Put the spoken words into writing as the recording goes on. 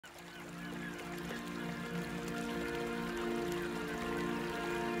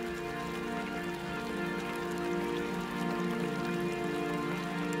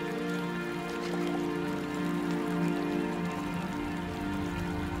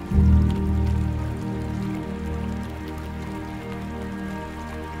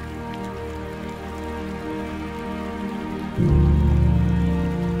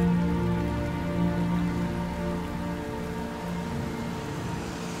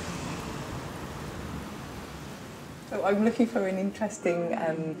So I'm looking for an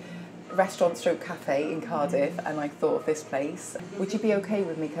interesting restaurant stroke cafe in Cardiff, and I thought of this place. Would you be okay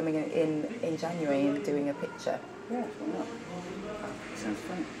with me coming in January and doing a picture? Yeah, why not? Sounds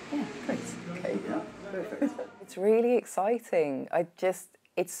fun. Yeah, great. Okay. Yeah, perfect. It's really exciting.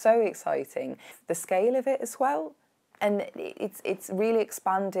 It's so exciting. The scale of it as well, and it's really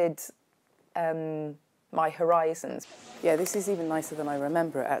expanded my horizons. Yeah, this is even nicer than I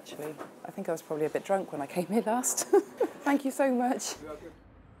remember it, actually. I think I was probably a bit drunk when I came here last. Thank you so much.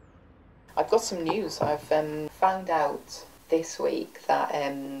 I've got some news. I've found out this week that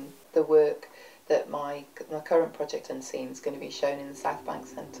the work that my current project Unseen is going to be shown in the South Bank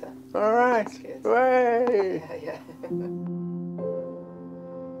Centre. All right. Way. Yeah.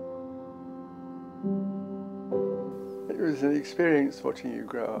 It was an experience watching you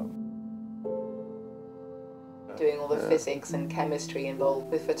grow up. Doing all the physics and chemistry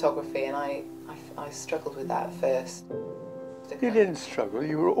involved with photography, and I struggled with that at first. You didn't struggle,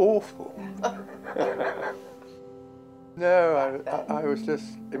 you were awful. No, I was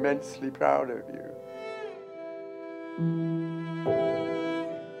just immensely proud of you.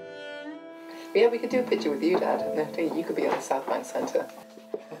 Yeah, we could do a picture with you, Dad. No, you could be on the South Bank Centre.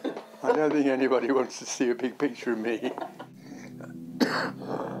 I don't think anybody wants to see a big picture of me.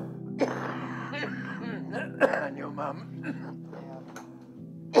 And your mum.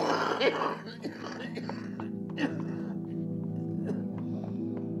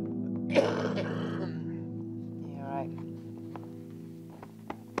 Yeah, right.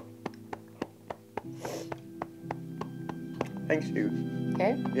 Thanks, you.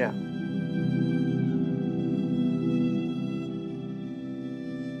 Okay. Yeah.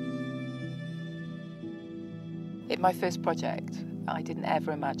 My first project, I didn't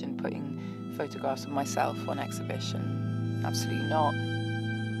ever imagine putting photographs of myself on exhibition. Absolutely not.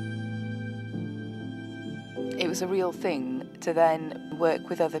 It was a real thing to then work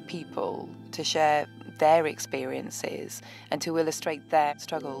with other people to share their experiences and to illustrate their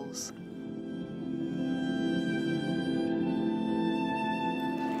struggles.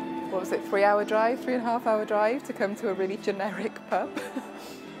 What was it, 3-hour drive, 3.5-hour drive to come to a really generic pub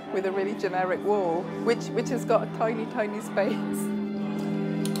with a really generic wall, which has got a tiny, tiny space. I'm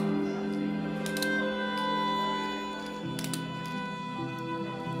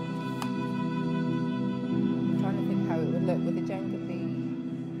trying to think how it would look. Would the gender be?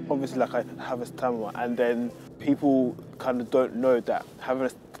 Obviously, like, I have a stammer, and then people kind of don't know that having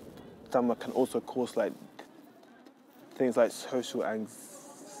a stammer can also cause like things like social anxiety.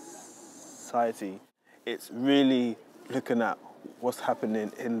 It's really looking at what's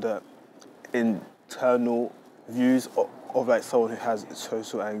happening in the internal views of like someone who has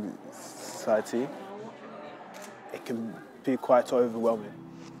social anxiety. It can be quite overwhelming.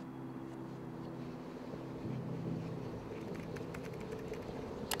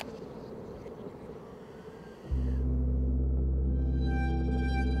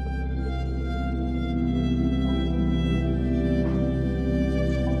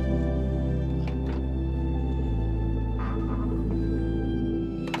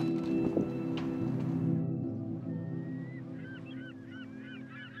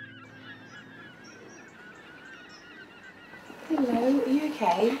 Hello, are you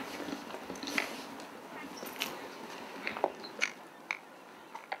okay?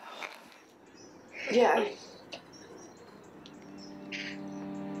 Yeah.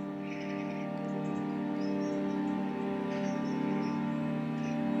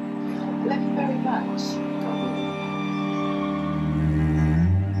 Thank you very much.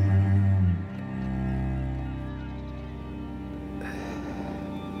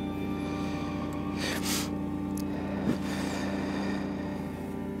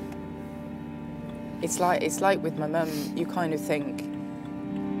 It's like with my mum, you kind of think,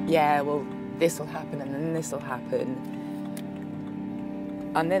 yeah, well, this will happen and then this will happen.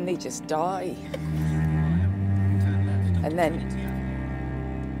 And then they just die. And then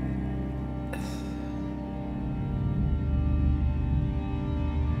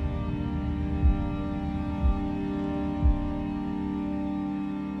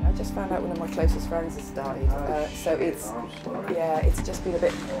I just found out one of my closest friends has died. So it's, yeah, it's just been a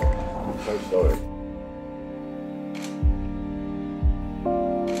bit... I'm so sorry.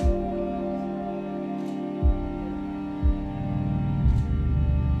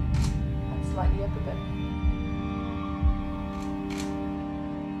 Slightly up a bit.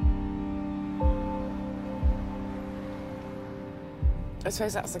 I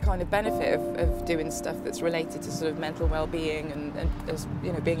suppose that's the kind of benefit of doing stuff that's related to sort of mental well-being and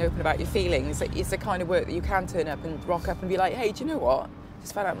you know, being open about your feelings. It's the kind of work that you can turn up and rock up and be like, hey, do you know what?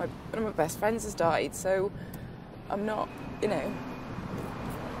 Just found out one of my best friends has died, so I'm not, you know.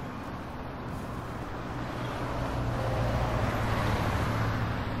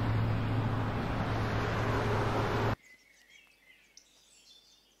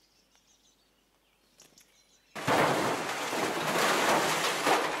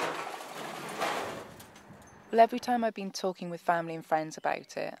 Well, every time I've been talking with family and friends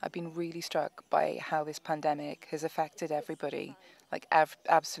about it, I've been really struck by how this pandemic has affected everybody, like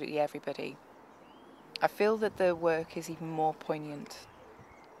absolutely everybody. I feel that the work is even more poignant.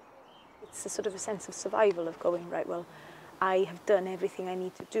 It's a sort of a sense of survival, of going, right, well, I have done everything I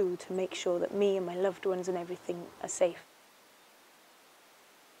need to do to make sure that me and my loved ones and everything are safe.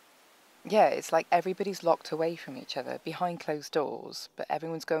 Yeah, it's like everybody's locked away from each other behind closed doors, but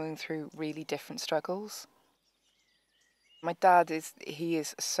everyone's going through really different struggles. My dad he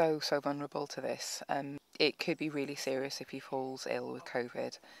is so vulnerable to this. It could be really serious if he falls ill with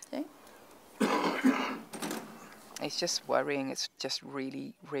COVID. Yeah. It's just worrying. It's just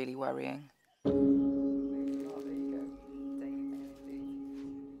really worrying.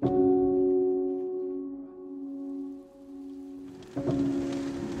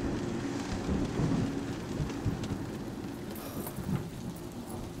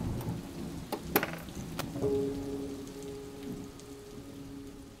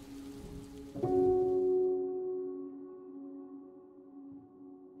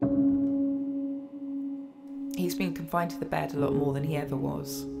 He's been confined to the bed a lot more than he ever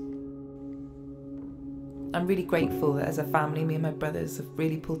was. I'm really grateful that as a family, me and my brothers have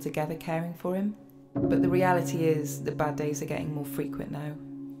really pulled together caring for him. But the reality is the bad days are getting more frequent now.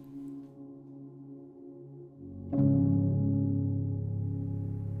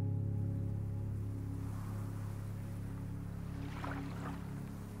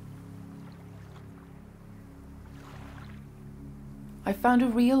 I found a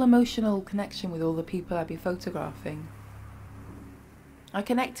real emotional connection with all the people I've been photographing. I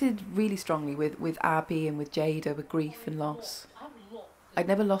connected really strongly with Abby and with Jade over grief and loss. I'd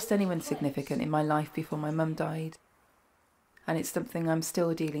never lost anyone significant in my life before my mum died, and it's something I'm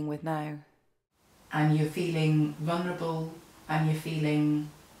still dealing with now. And you're feeling vulnerable and you're feeling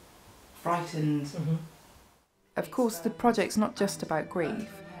frightened. Mm-hmm. Of course, the project's not just about grief.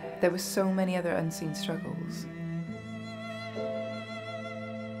 There were so many other unseen struggles.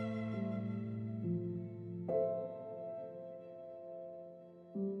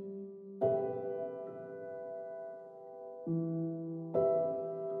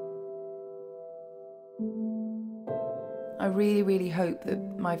 I really hope that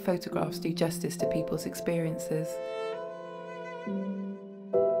my photographs do justice to people's experiences.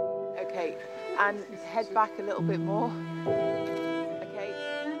 Okay, and head back a little bit more. Okay.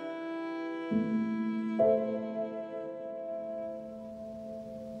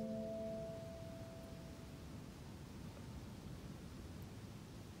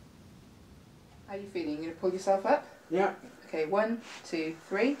 How are you feeling? You're going to pull yourself up? Yeah. Okay, 1, 2,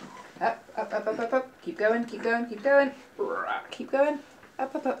 3. Up, up, up, up, up, up. Keep going, keep going, keep going. Keep going.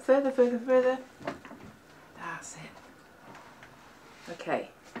 Up, up, up, further, further, further. That's it. Okay.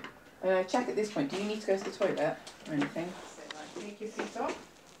 I'm going to check at this point. Do you need to go to the toilet or anything? So, right, take your feet off.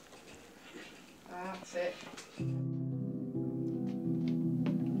 That's it.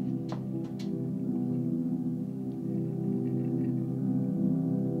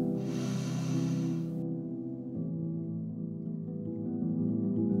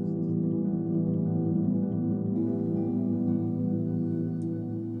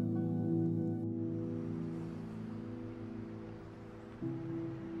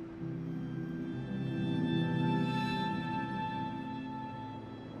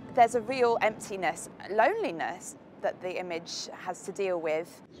 There's a real emptiness, loneliness that the image has to deal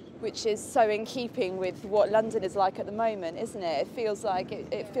with, which is so in keeping with what London is like at the moment, isn't it? It feels like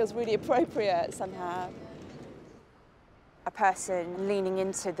it feels really appropriate somehow. A person leaning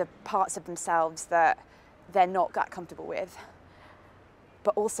into the parts of themselves that they're not that comfortable with,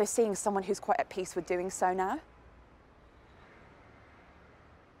 but also seeing someone who's quite at peace with doing so now.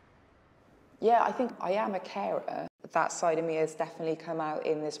 Yeah, I think I am a carer. That side of me has definitely come out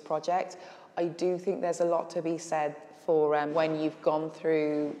in this project. I do think there's a lot to be said for when you've gone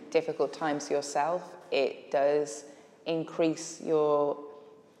through difficult times yourself, it does increase your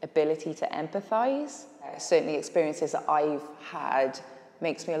ability to empathise. Certainly experiences that I've had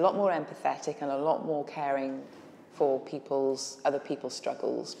makes me a lot more empathetic and a lot more caring for other people's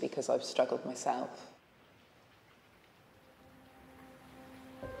struggles because I've struggled myself.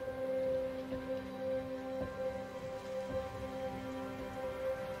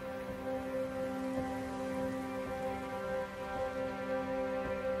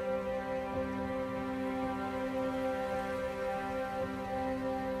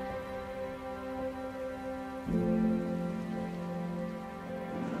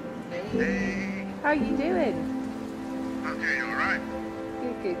 How you doing? I'm doing all right.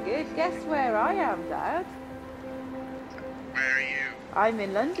 Good, good, good. Guess where I am, Dad? Where are you? I'm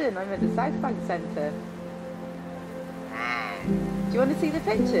in London. I'm at the South Bank Centre. Wow. Do you want to see the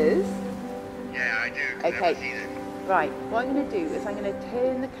pictures? Yeah, I do. 'Cause Okay. I've seen it. Right, what I'm going to do is I'm going to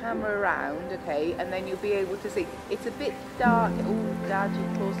turn the camera around, okay, and then you'll be able to see. It's a bit dark. Oh, Dad, you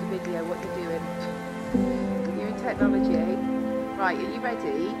paused the video. What are you doing? You're in technology. Right, are you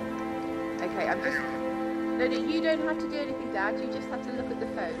ready? Okay, I'm just... No, you don't have to do anything, Dad. You just have to look at the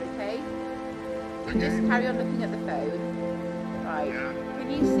phone, okay? You just carry on looking at the phone. Right. Yeah. Can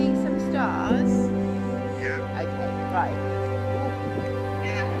you see some stars? Yeah. Okay, right.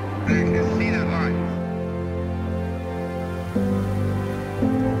 Yeah. I can see that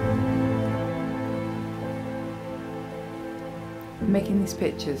light. Making these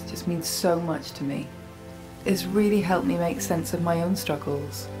pictures just means so much to me. It's really helped me make sense of my own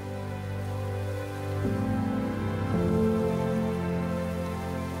struggles.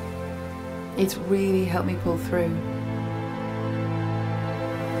 It's really helped me pull through.